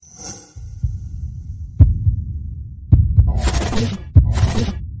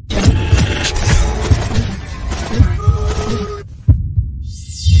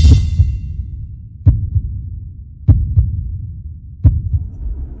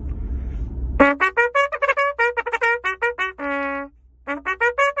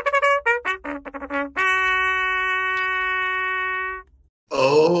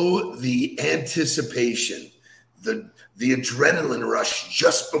anticipation, the adrenaline rush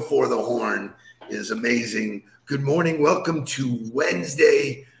just before the horn is amazing. Good morning. Welcome to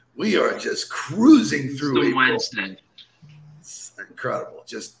Wednesday. We are just cruising through April. Wednesday. It's incredible.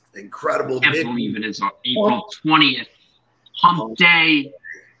 Just incredible. I can't believe it is April 20th. Hump day.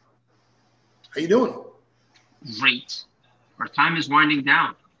 How you doing? Great. Our time is winding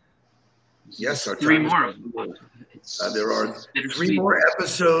down. Yes, our three time more. There are 3 more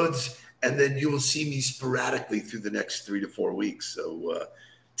episodes, and then you will see me sporadically through the next 3 to 4 weeks. So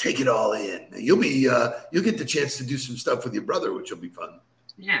take it all in. You'll get the chance to do some stuff with your brother, which will be fun.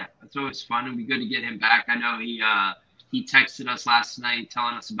 Yeah, that's always fun. It'll be good to get him back. I know he texted us last night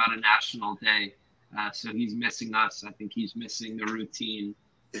telling us about a national day. So he's missing us. I think he's missing the routine.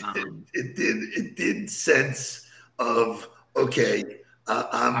 It did sense of, okay,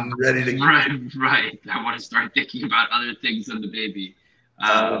 I'm ready to – Right. I want to start thinking about other things than the baby.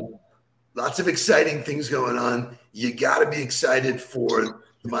 Lots of exciting things going on. You got to be excited for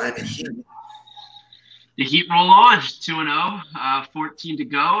the Miami Heat. The Heat roll on 2-0, 14 to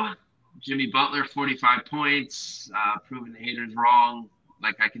go. Jimmy Butler, 45 points, proving the haters wrong.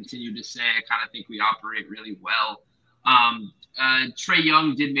 Like I continue to say, I kind of think we operate really well. Trae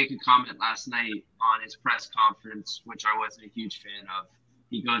Young did make a comment last night on his press conference, which I wasn't a huge fan of.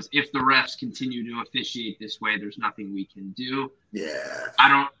 He goes, if the refs continue to officiate this way, there's nothing we can do. Yeah.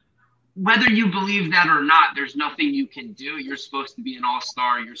 Whether you believe that or not, there's nothing you can do. You're supposed to be an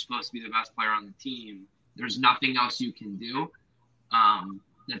all-star. You're supposed to be the best player on the team. There's nothing else you can do.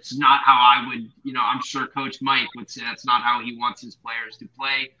 That's not how I would, I'm sure Coach Mike would say that's not how he wants his players to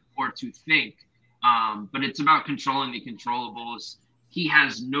play or to think. But it's about controlling the controllables. He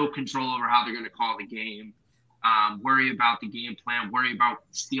has no control over how they're going to call the game. Worry about the game plan. Worry about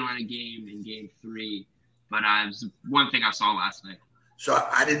stealing a game in game 3. But it was one thing I saw last night. So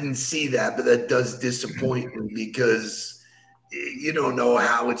I didn't see that, but that does disappoint me because you don't know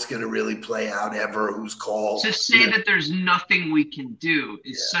how it's going to really play out ever, who's called. To say that there's nothing we can do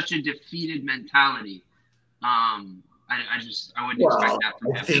is such a defeated mentality. I wouldn't expect that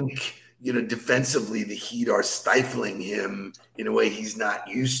from him. I think, defensively, the Heat are stifling him in a way he's not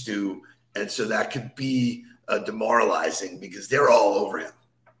used to. And so that could be demoralizing because they're all over him.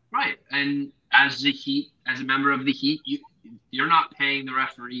 Right. And as a member of the Heat, you're not paying the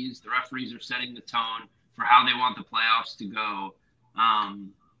referees. The referees are setting the tone for how they want the playoffs to go.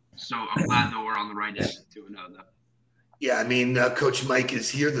 So I'm glad that we're on the right end to know that. Yeah, I mean, Coach Mike is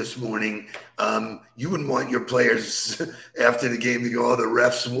here this morning. You wouldn't want your players after the game to go, the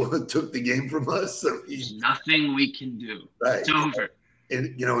refs took the game from us. There's nothing we can do. Right. It's over.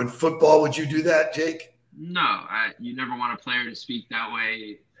 In football, would you do that, Jake? No, you never want a player to speak that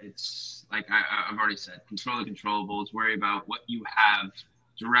way. It's like I've already said, control the controllables, worry about what you have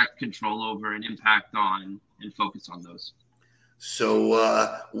direct control over and impact on, and focus on those.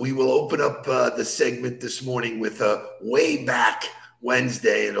 So we will open up the segment this morning with a way back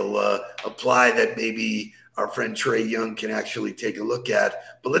Wednesday. It'll apply that maybe our friend Trae Young can actually take a look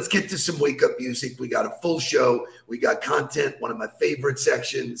at. But let's get to some wake up music. We got a full show. We got content, one of my favorite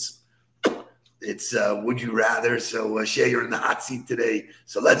sections. It's Would You Rather. So Shay, you're in the hot seat today.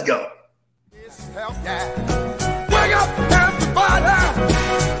 So let's go. Wake up, everybody.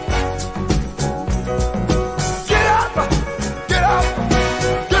 Get up, get up,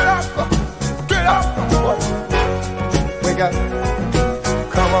 get up, get up. Wake up,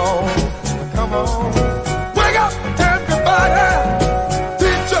 come on, come on. Wake up, everybody.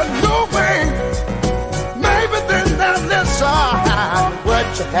 Teach a new way. Maybe then they'll listen what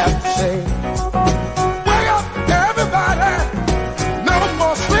you have to say. Wake up, everybody. No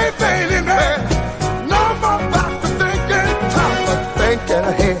more sleeping in bed. No more about to thinking, time for thinking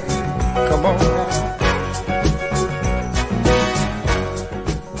ahead. Come on now.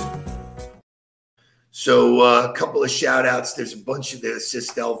 So a couple of shout outs. There's a bunch of the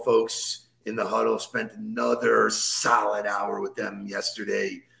Sistel folks in the huddle. Spent another solid hour with them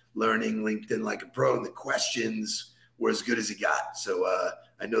yesterday learning LinkedIn like a pro. And the questions were as good as it got. So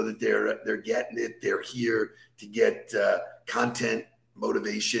I know that they're getting it. They're here to get content,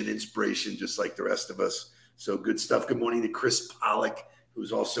 motivation, inspiration, just like the rest of us. So good stuff. Good morning to Chris Pollock,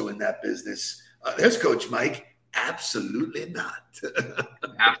 who's also in that business. There's Coach Mike. Absolutely not. We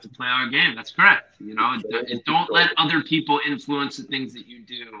have to play our game. That's correct. Don't let other people influence the things that you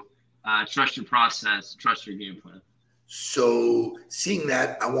do. Trust your process. Trust your game plan. So seeing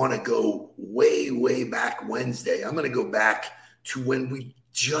that, I want to go way, way back Wednesday. I'm going to go back to when we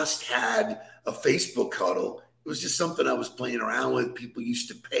just had a Facebook huddle. It was just something I was playing around with. People used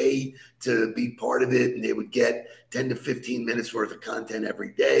to pay to be part of it, and they would get 10 to 15 minutes worth of content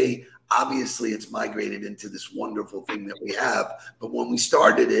every day. Obviously, it's migrated into this wonderful thing that we have. But when we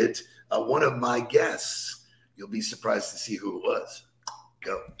started it, one of my guests, you'll be surprised to see who it was.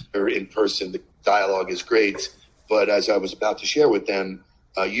 Go. In person, the dialogue is great. But as I was about to share with them,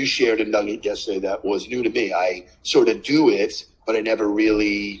 you shared a nugget yesterday that was new to me. I sort of do it, but I never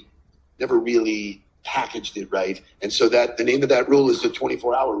really packaged it right. And so that the name of that rule is the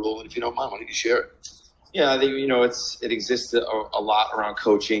 24-hour rule. And if you don't mind, why don't you share it? Yeah, I think, it exists a lot around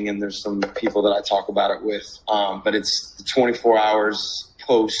coaching, and there's some people that I talk about it with. But it's the 24 hours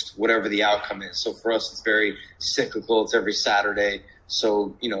post whatever the outcome is. So for us, it's very cyclical. It's every Saturday.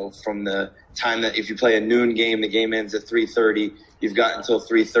 So, from the time that if you play a noon game, the game ends at 3:30, you've got until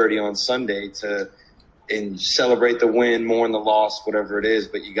 3:30 on Sunday to celebrate the win, mourn the loss, whatever it is.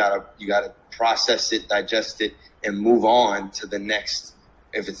 But you gotta process it, digest it, and move on to the next.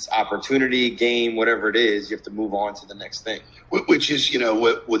 If it's opportunity, game, whatever it is, you have to move on to the next thing. Which is,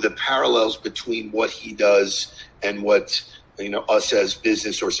 with the parallels between what he does and what, us as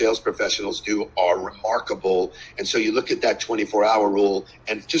business or sales professionals do are remarkable. And so you look at that 24-hour rule,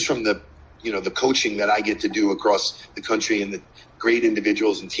 and just from the, the coaching that I get to do across the country and the great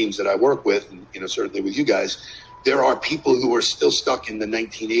individuals and teams that I work with, and, certainly with you guys, there are people who are still stuck in the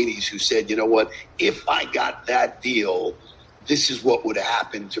 1980s who said, you know what, if I got that deal, this is what would have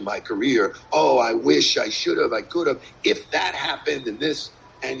happened to my career. Oh, I wish I should have, I could have, if that happened and this.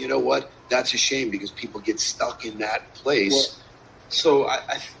 And you know what? That's a shame because people get stuck in that place. Well, so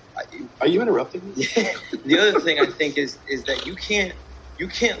are you interrupting me? Yeah. The other thing I think is that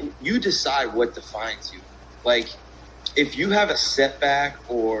you decide what defines you. Like, if you have a setback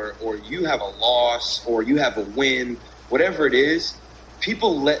or you have a loss or you have a win, whatever it is,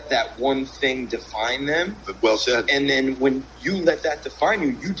 people let that one thing define them. Well said. And then when you let that define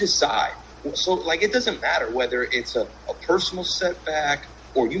you, you decide. So, like, it doesn't matter whether it's a personal setback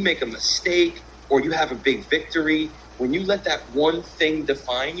or you make a mistake or you have a big victory. When you let that one thing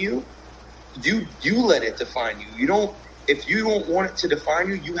define you, you let it define you. You don't. If you don't want it to define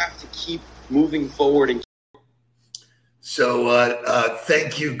you, you have to keep moving forward. And so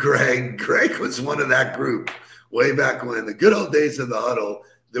thank you, Greg. Greg was one of that group. Way back when, the good old days of the huddle,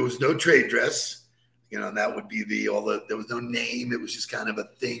 there was no trade dress, and that would be there was no name. It was just kind of a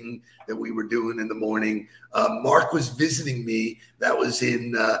thing that we were doing in the morning. Mark was visiting me. That was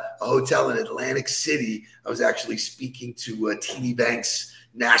in a hotel in Atlantic City. I was actually speaking to TD Bank's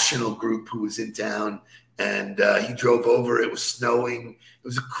national group who was in town, and he drove over. It was snowing. It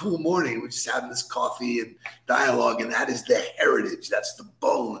was a cool morning. We were just having this coffee and dialogue, and that is the heritage. That's the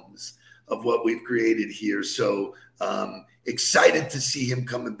bones of what we've created here. So excited to see him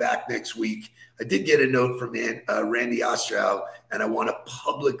coming back next week. I did get a note from Randy Ostrow, and I want to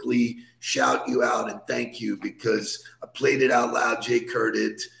publicly shout you out and thank you because I played it out loud. Jake heard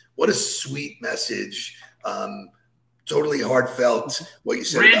it. What a sweet message. Totally heartfelt what you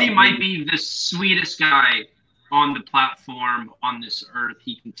said. Randy might be the sweetest guy on the platform on this earth.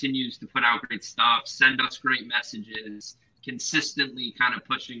 He continues to put out great stuff, send us great messages, consistently kind of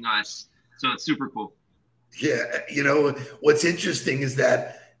pushing us. So it's super cool. Yeah. What's interesting is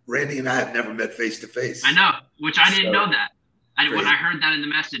that Randy and I have never met face to face. I know, which I didn't know that. When I heard that in the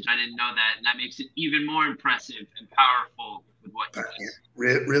message, I didn't know that. And that makes it even more impressive and powerful with what he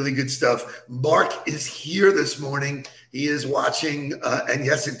does. Really good stuff. Mark is here this morning. He is watching. And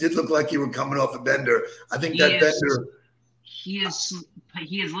yes, it did look like you were coming off a bender. I think bender. He is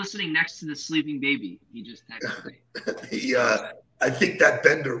listening next to the sleeping baby. He just texted me. I think that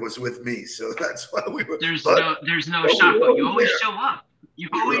bender was with me, so that's why we were. There's no shot, but you always show up. You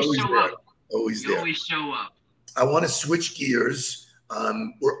always show up. Always there. You always show up. I want to switch gears.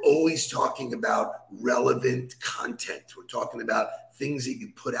 We're always talking about relevant content. We're talking about things that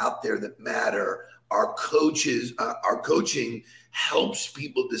you put out there that matter. Our coaching helps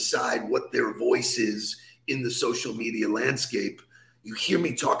people decide what their voice is in the social media landscape. You hear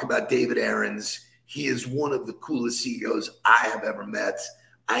me talk about David Aarons. He is one of the coolest CEOs I have ever met.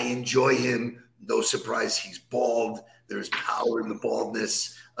 I enjoy him. No surprise, he's bald. There's power in the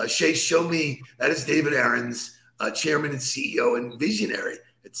baldness. Shay, show me. That is David Aarons, chairman and CEO and visionary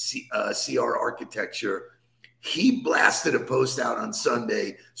at CR Architecture. He blasted a post out on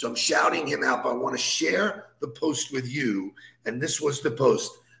Sunday, so I'm shouting him out, but I want to share the post with you. And this was the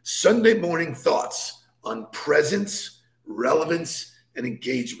post: Sunday morning thoughts on presence, relevance, and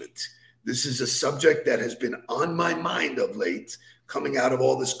engagement. This is a subject that has been on my mind of late, coming out of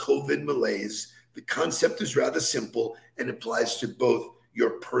all this COVID malaise. The concept is rather simple and applies to both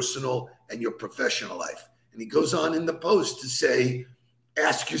your personal and your professional life. And he goes on in the post to say,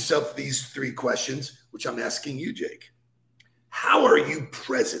 ask yourself these 3 questions, which I'm asking you, Jake. How are you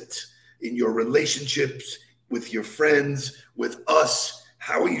present? in your relationships with your friends, with us?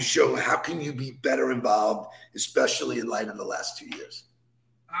 How can you be better involved, especially in light of the last 2 years?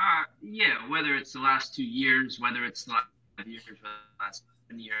 Yeah, whether it's the last 2 years, whether it's the last 5 years, or the last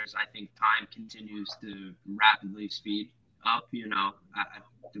 7 years, I think time continues to rapidly speed up.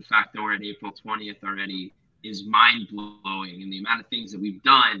 The fact that we're at April 20th already is mind-blowing, and the amount of things that we've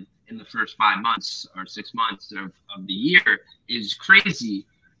done in the first 5 months or 6 months of the year is crazy.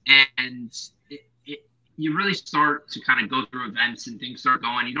 And you really start to kind of go through events and things start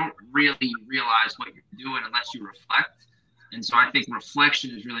going. You don't really realize what you're doing unless you reflect. And so I think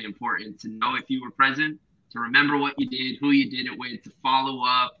reflection is really important, to know if you were present, to remember what you did, who you did it with, to follow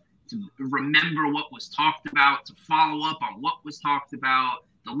up, to remember what was talked about, to follow up on what was talked about,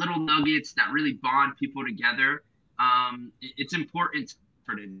 the little nuggets that really bond people together. It's important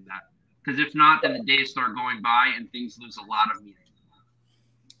for that, because if not, then the days start going by and things lose a lot of meaning.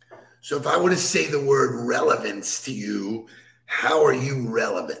 So if I were to say the word relevance to you, how are you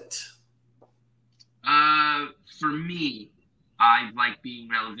relevant? For me, I like being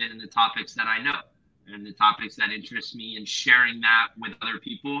relevant in the topics that I know and the topics that interest me, and sharing that with other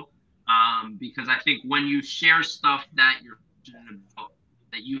people. Because I think when you share stuff that you're passionate about,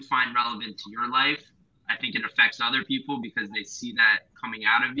 that you find relevant to your life, I think it affects other people because they see that coming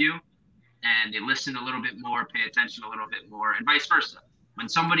out of you and they listen a little bit more, pay attention a little bit more, and vice versa. When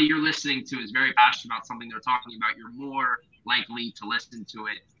somebody you're listening to is very passionate about something they're talking about, you're more likely to listen to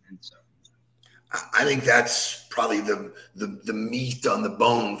it. And so I think that's probably the meat on the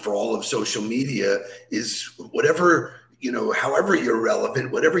bone for all of social media is whatever, however you're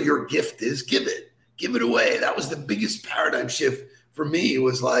relevant, whatever your gift is, give it away. That was the biggest paradigm shift for me. It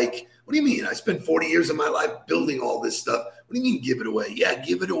was like, what do you mean? I spent 40 years of my life building all this stuff. What do you mean give it away? Yeah,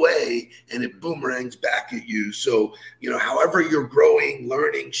 give it away, and it boomerangs back at you. So, however you're growing,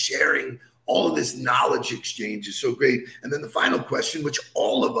 learning, sharing, all of this knowledge exchange is so great. And then the final question, which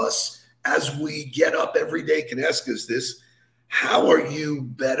all of us, as we get up every day, can ask us this: how are you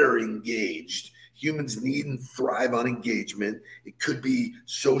better engaged? Humans need and thrive on engagement. It could be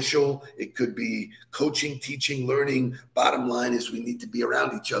social. It could be coaching, teaching, learning. Bottom line is we need to be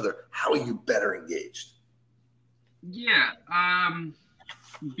around each other. How are you better engaged? Yeah,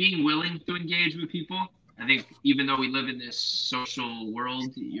 being willing to engage with people. I think even though we live in this social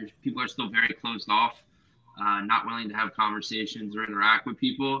world, people are still very closed off, not willing to have conversations or interact with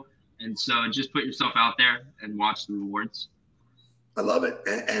people. And so just put yourself out there and watch the rewards. I love it.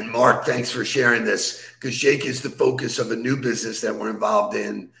 And Mark, thanks for sharing this, because Jake is the focus of a new business that we're involved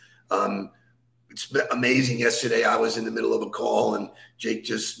in. It's been amazing. Yesterday, I was in the middle of a call and Jake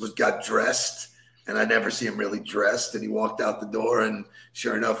just got dressed, and I never see him really dressed. And he walked out the door, and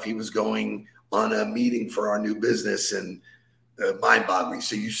sure enough, he was going on a meeting for our new business, and mind-boggling.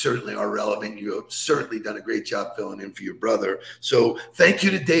 So you certainly are relevant. You have certainly done a great job filling in for your brother. So thank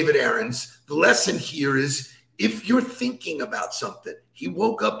you to David Aarons. The lesson here is, if you're thinking about something, he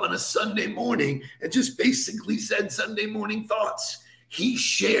woke up on a Sunday morning and just basically said Sunday morning thoughts. He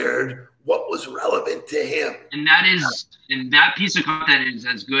shared what was relevant to him. And that piece of content is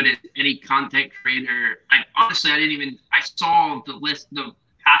as good as any content creator. I saw the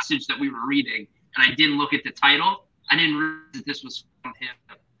passage that we were reading, and I didn't look at the title. I didn't realize that this was from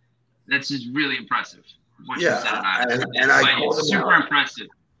him. That's just really impressive. Yeah, and I called him super out. Impressive.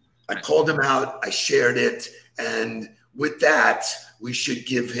 I called him out. I shared it. And with that, we should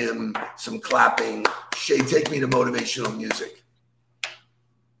give him some clapping. Shay, take me to motivational music.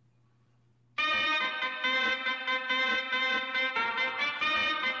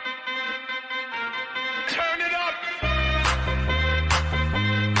 Turn it up.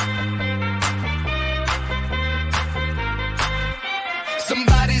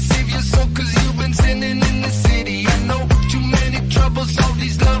 Somebody save your soul, 'cause you've been sinning in the city. I know too many troubles, all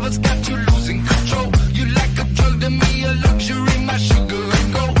these lovers got you losing control. You like a drug to me, a luxury, my sugar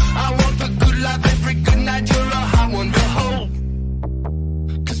and gold. I want the good life every good night, you're a high one to hold.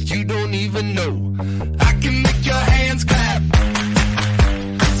 'Cause you don't even know, I can make your hands clap.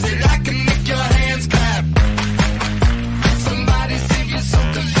 Said I can make your hands clap. Somebody save your soul,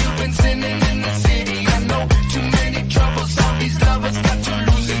 'cause you've been sinning in the city. I know too many troubles, all these lovers got you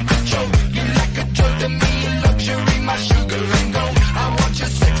losing control. You like a drug to me, a luxury, my sugar and gold. I want your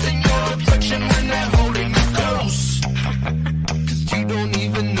sex and your affection when they're holding you close. 'Cause you don't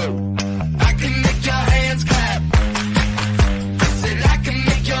even know, I can make your hands clap. Said I can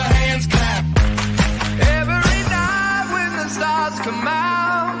make your hands clap. Every night when the stars come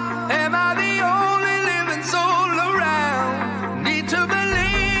out, am I the only living soul around? Need to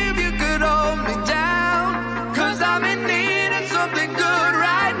believe you could hold me down, 'cause I'm in need of something good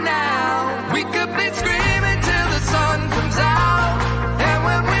right now.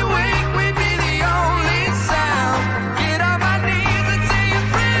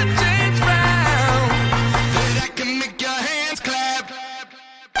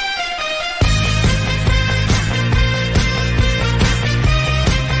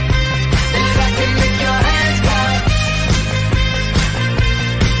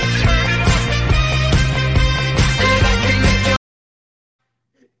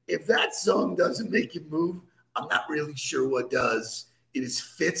 song doesn't make you move, I'm not really sure what does. It is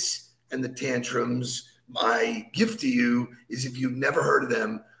Fitz and the Tantrums. My gift to you is, if you've never heard of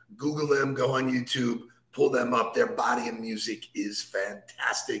them, Google them, go on YouTube, pull them up. Their body of music is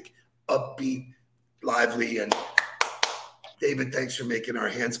fantastic, upbeat, lively. And David, thanks for making our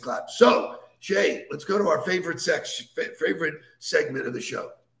hands clap. So, Shay, let's go to our favorite segment of the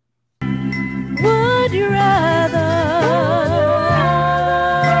show. Would you rather?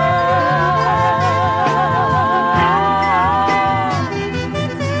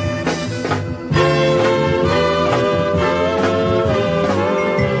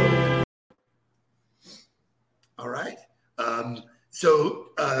 All right. So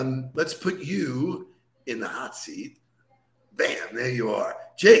let's put you in the hot seat. Bam, there you are.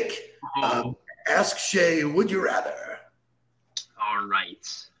 Jake, ask Shay, would you rather? All right,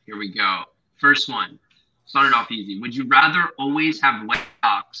 here we go. First one, started off easy. Would you rather always have wet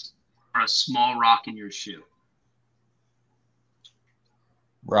socks or a small rock in your shoe?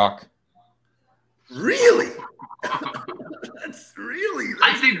 Rock. Really? That's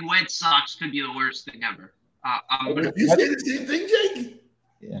I think wet socks could be the worst thing ever. You say the same thing, Jake?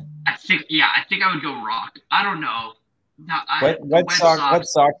 Yeah. I think I would go rock. I don't know. No, wet socks.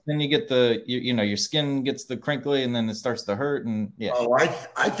 Then you get your skin gets the crinkly, and then it starts to hurt, and yeah. Oh,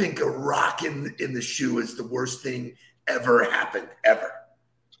 I think a rock in the shoe is the worst thing ever happened ever.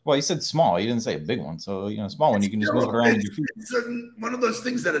 Well, you said small. You didn't say a big one, so small one you can just move it around with your feet. It's one of those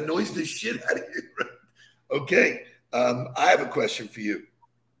things that annoys the shit out of you. Okay, I have a question for you.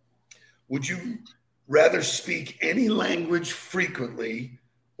 Would you rather speak any language frequently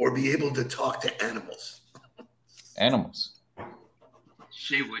or be able to talk to animals? Animals.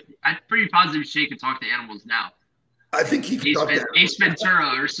 Shay would. I'm pretty positive Shay could talk to animals now. I think he can talk to animals. Ace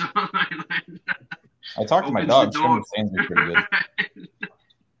Ventura or something like that. I talk to my dog. She understands me pretty good.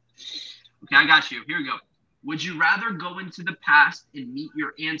 Okay, I got you. Here we go. Would you rather go into the past and meet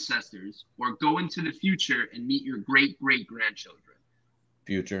your ancestors or go into the future and meet your great-great-grandchildren?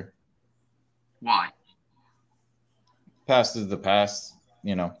 Future. Why? Past is the past.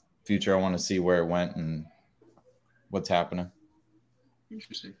 Future, I want to see where it went and what's happening.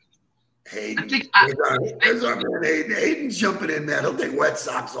 Interesting. Hayden, Hayden. Hayden's jumping in, man. He'll take wet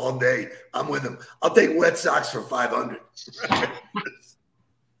socks all day. I'm with him. I'll take wet socks for 500.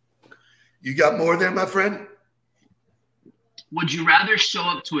 You got more there, my friend? Would you rather show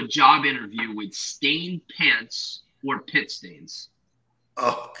up to a job interview with stained pants or pit stains?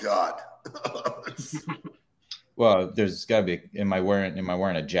 Oh God. Well, there's got to be. Am I wearing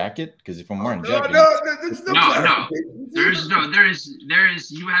a jacket? Because if I'm wearing a jacket, no. There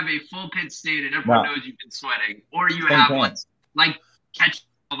is. You have a full pit stain, and everyone knows you've been sweating, or you stained have pants. like ketchup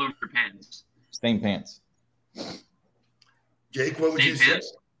all over your pants. Stained pants. Jake, what would you say?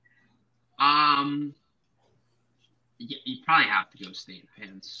 Yeah, you probably have to go stained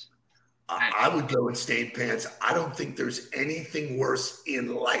pants. I would go with stained pants. I don't think there's anything worse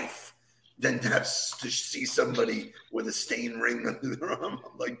in life than to see somebody with a stain ring under their arm.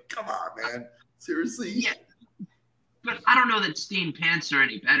 I'm like, come on, man. Seriously? Yeah. But I don't know that stained pants are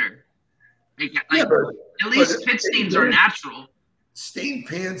any better. At least pit stains are natural. Stained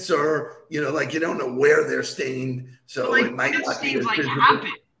pants are, you don't know where they're stained, so it might not be as visible.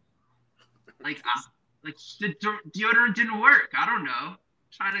 Happen. Like the deodorant didn't work. I don't know.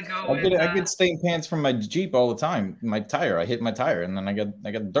 Trying to go. I get stained pants from my Jeep all the time. My tire, I hit my tire, and then I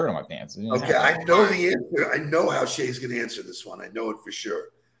got dirt on my pants. Okay, I know the answer. I know how Shay's going to answer this one. I know it for sure.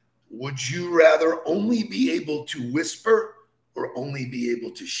 Would you rather only be able to whisper or only be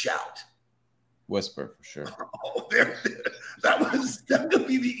able to shout? Whisper for sure. Oh, that would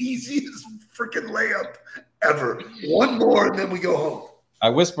be the easiest freaking layup ever. One more, and then we go home. I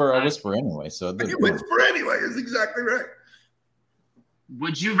whisper anyway. So you whisper anyway is exactly right.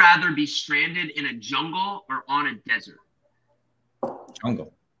 Would you rather be stranded in a jungle or on a desert?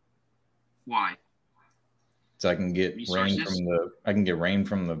 Jungle. Why? So I can get rain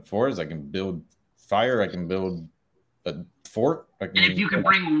from the forest. I can build fire. I can build a fort. And if you could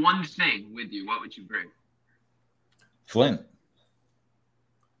bring one thing with you, what would you bring? Flint.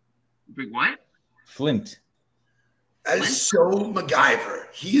 Bring what? Flint. That is so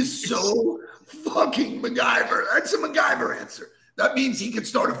MacGyver. He is so fucking MacGyver. That's a MacGyver answer. That means he can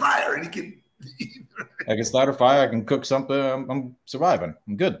start a fire and he can. I can start a fire. I can cook something. I'm surviving.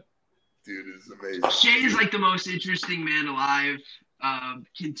 I'm good. Dude, it's amazing. Shay is like the most interesting man alive.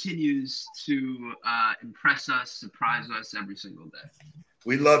 Continues to impress us, surprise us every single day.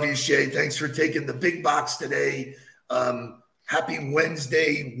 We love you, Shay. Thanks for taking the big box today. Happy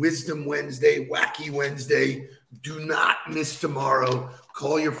Wednesday, Wisdom Wednesday, Wacky Wednesday. Do not miss tomorrow.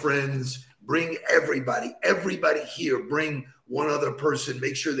 Call your friends. Bring everybody here. Bring one other person.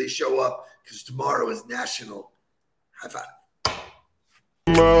 Make sure they show up because tomorrow is National High Five.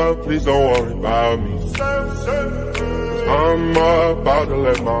 Please don't worry about me. I'm about to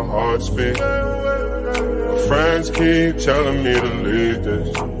let my heart speak. My friends keep telling me to leave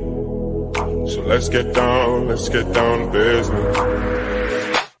this. So let's get down to business.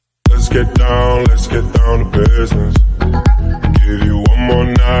 Let's get down to business. Give you one more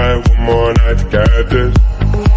night to get this.